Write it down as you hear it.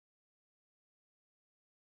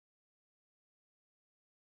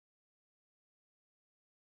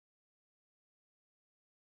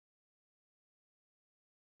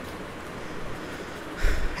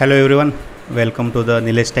Hello everyone, welcome to the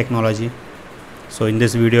Nilesh technology. So in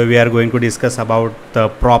this video we are going to discuss about the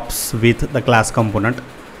props with the class component.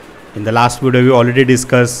 In the last video we already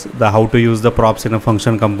discussed the how to use the props in a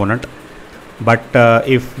function component. But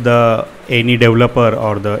if any developer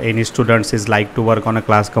or any students is like to work on a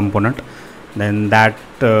class component, then that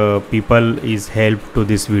people is helped to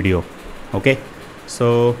this video. Okay,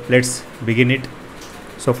 so let's begin it.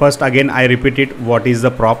 So first again I repeat it, what is the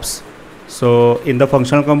props? So in the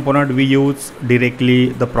functional component we use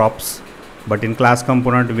directly the props, but in class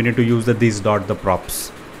component we need to use the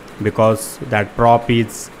props, because that prop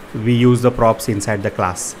is, we use the props inside the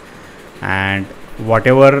class, and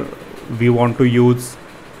whatever we want to use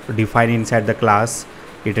define inside the class,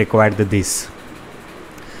 it required this.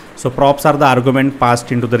 So props are the argument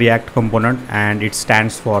passed into the React component and it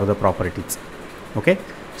stands for the properties. Okay,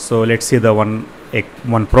 so let's see the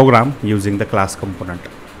one program using the class component.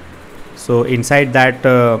 So inside that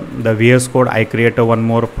the VS Code I create one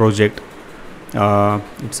more project.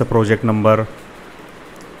 It's a project number,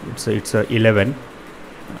 it's 11,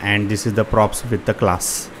 and this is the props with the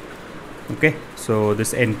class. Okay, so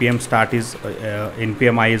this npm start is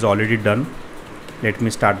npm I is already done. Let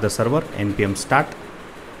me start the server. Npm start.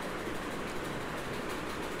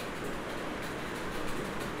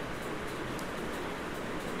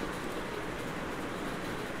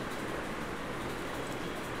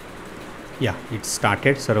 Yeah, it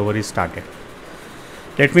started, server is started.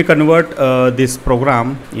 Let me convert this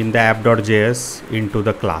program in the app.js into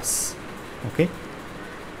the class. Okay,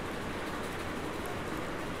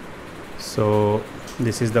 so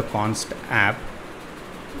this is the const app.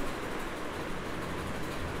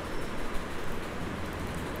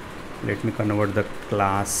 Let me convert the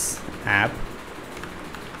class app,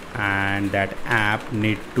 and that app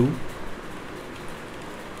need to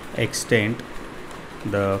extend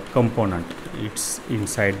the component. It's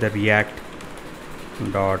inside the react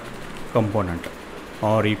dot component,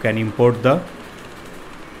 or you can import the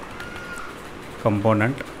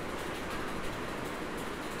component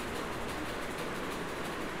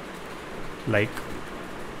like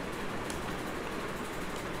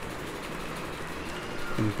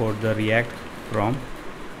import the react from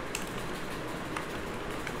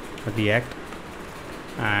react,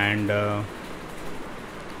 and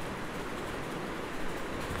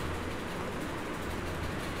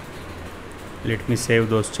let me save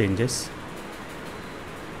those changes.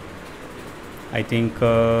 I think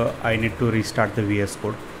I need to restart the VS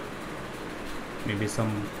Code. Maybe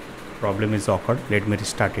some problem is occurred. Let me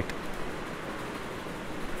restart it.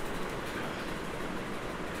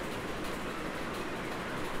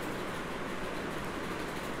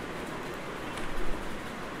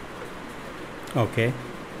 Okay,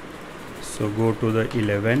 so go to the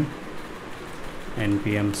 11,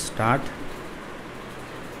 npm start.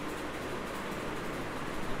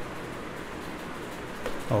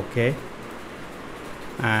 Okay,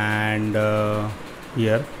 and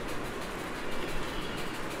here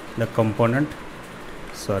the component,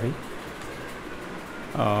 sorry,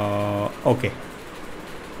 okay,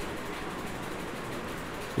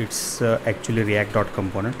 it's actually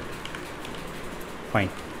react.component. Fine.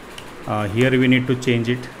 Here we need to change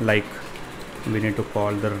it, like we need to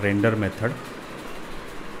call the render method,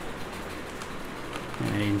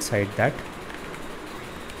 and inside that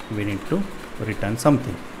we need to return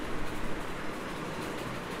something.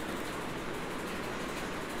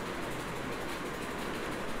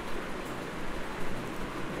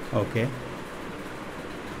 Okay,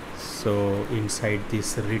 so inside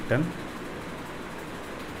this return,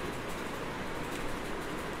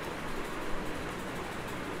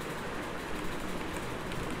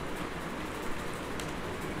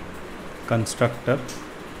 constructor,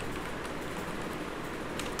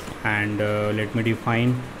 and let me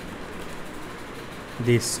define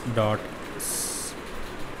this dot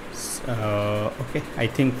okay, I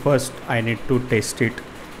think first I need to test it,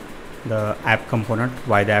 the app component,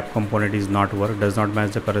 why the app component is not work, does not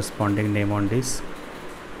match the corresponding name on this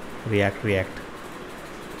react.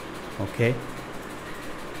 Okay,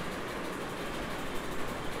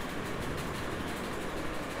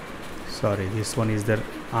 sorry, this one is the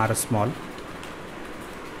r small.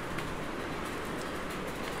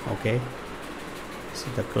 Okay, this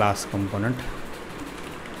is the class component.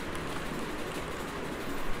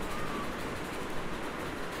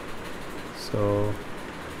 So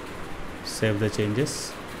save the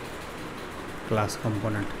changes, class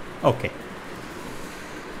component. Okay,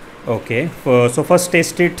 so first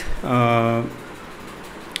test it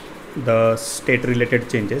the state related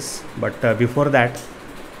changes, but before that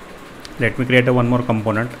let me create one more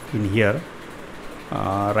component in here.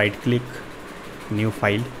 Right click, new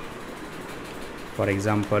file, for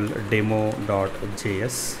example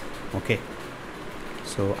demo.js. okay,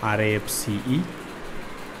 so RAFCE,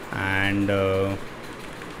 and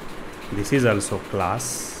this is also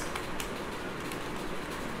class,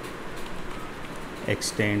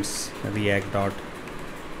 extends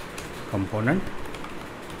react.component.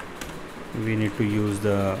 We need to use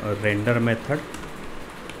the render method.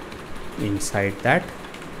 Inside that,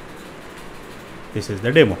 this is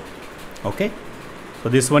the demo. Okay, so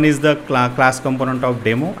this one is the class component of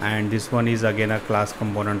demo, and this one is again a class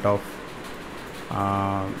component of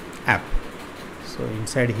app. So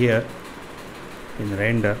inside here in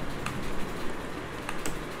render,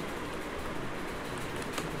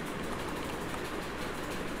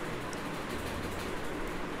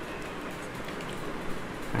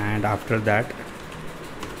 and after that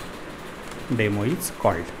demo is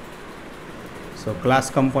called. So class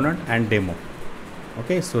component and demo.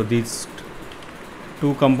 Okay, so these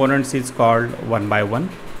two components is called one by one,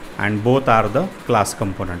 and both are the class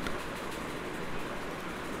component.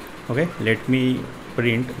 Okay, let me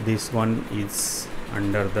print this one is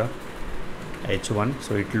under the h1,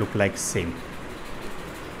 so it look like same.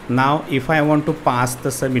 Now if I want to pass the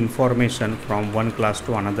some information from one class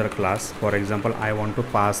to another class, for example I want to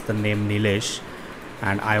pass the name Nilesh,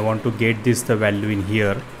 and I want to get this the value in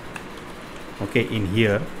here. Okay, in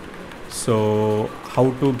here, so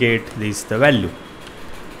how to get this the value?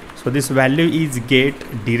 So this value is get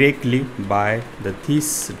directly by the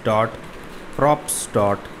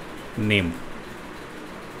this.props.name.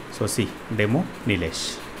 so see, demo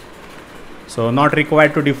Nilesh. So not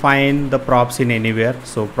required to define the props in anywhere.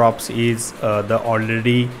 So props is the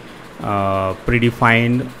already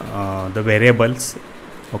predefined the variables.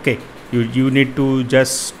 Okay, you need to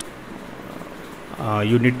just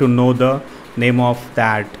you need to know the name of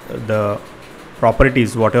that, the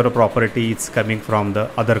properties, whatever property is coming from the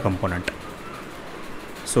other component.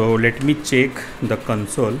 So let me check the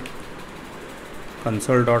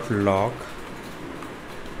console.log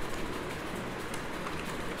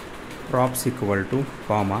props equal to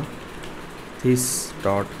comma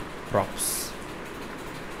this.props.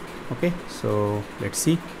 okay, so let's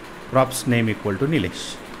see, props name equal to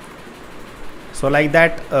Nilesh. So like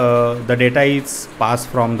that the data is passed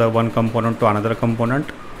from the one component to another component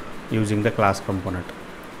using the class component.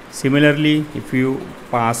 Similarly, if you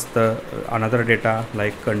pass the another data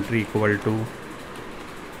like country equal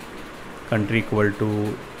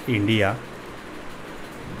to India,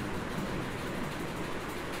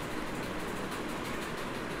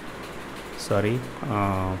 sorry,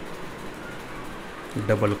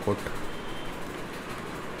 double quote,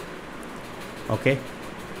 okay,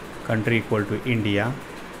 country equal to India,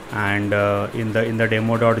 and in the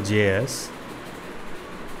demo.js,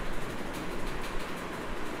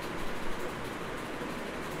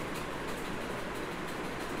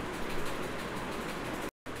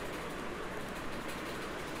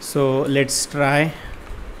 so let's try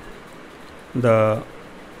the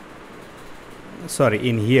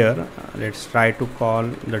in here let's try to call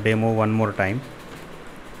the demo one more time.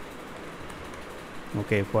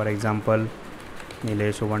 Okay, for example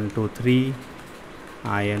Nilesh 123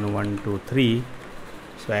 IN 123.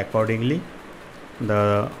 so accordingly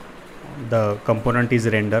the component is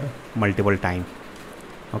rendered multiple time.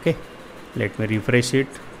 Okay, let me refresh it.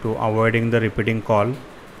 To avoiding the repeating call,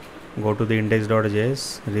 go to the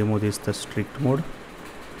index.js, remove this the strict mode,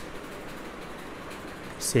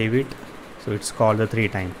 save it. So it's called the 3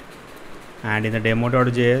 times, and in the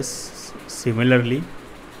demo.js similarly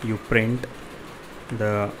you print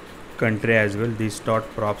the country as well, this dot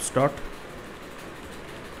props dot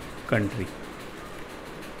country.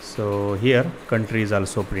 So here country is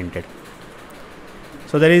also printed.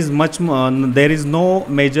 So there is there is no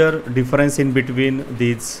major difference in between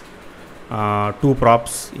these two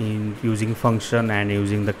props in using function and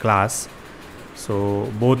using the class. So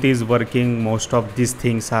both is working, most of these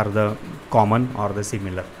things are the common or the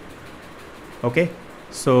similar. Okay,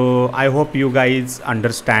 so I hope you guys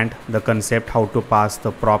understand the concept how to pass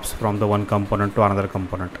the props from the one component to another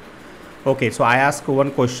component. Okay, so I asked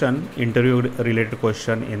one question, interview related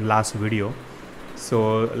question in last video.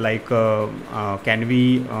 So like can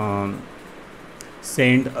we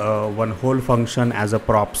send one whole function as a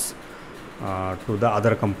props to the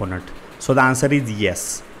other component? So the answer is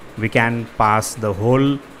yes, we can pass the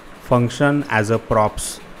whole function as a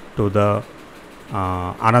props to the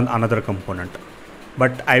another component,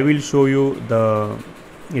 but I will show you the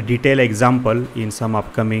detailed example in some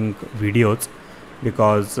upcoming videos,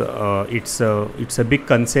 because it's a big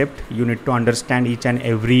concept. You need to understand each and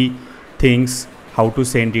every things, how to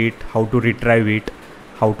send it, how to retrieve it,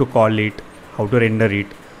 how to call it, how to render it.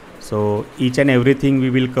 So each and everything we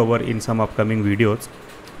will cover in some upcoming videos.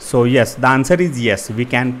 So yes, the answer is yes, we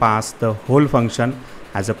can pass the whole function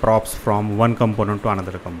as a props from one component to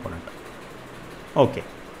another component. Okay,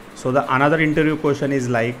 so the another interview question is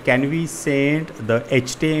like, can we send the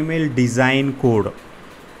HTML design code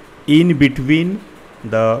in between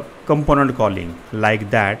the component calling? Like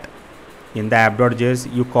that in the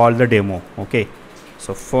app.js you call the demo. Okay,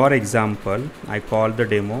 so for example, I call the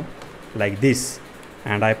demo like this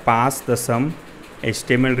and I pass the some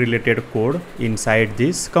HTML related code inside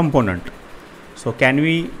this component. So can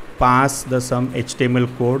we pass the some HTML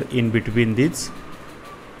code in between this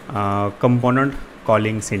component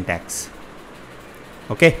calling syntax?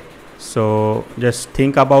 Okay, so just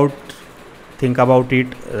think about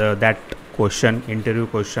it, that question, interview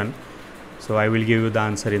question. So I will give you the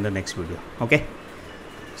answer in the next video. Okay,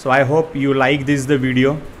 so I hope you like this the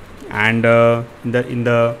video, and in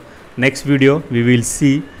the next video we will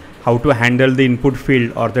see how to handle the input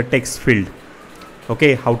field or the text field.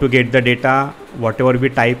 Okay, how to get the data whatever we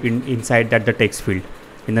type inside that the text field.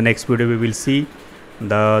 In the next video we will see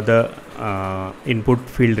the input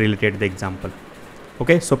field related the example.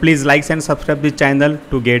 Okay, so please like and subscribe this channel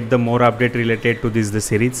to get the more update related to the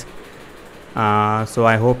series. So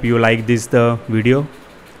I hope you like this the video.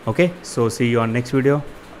 Okay, so see you on next video.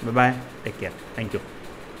 Bye bye, take care, thank you.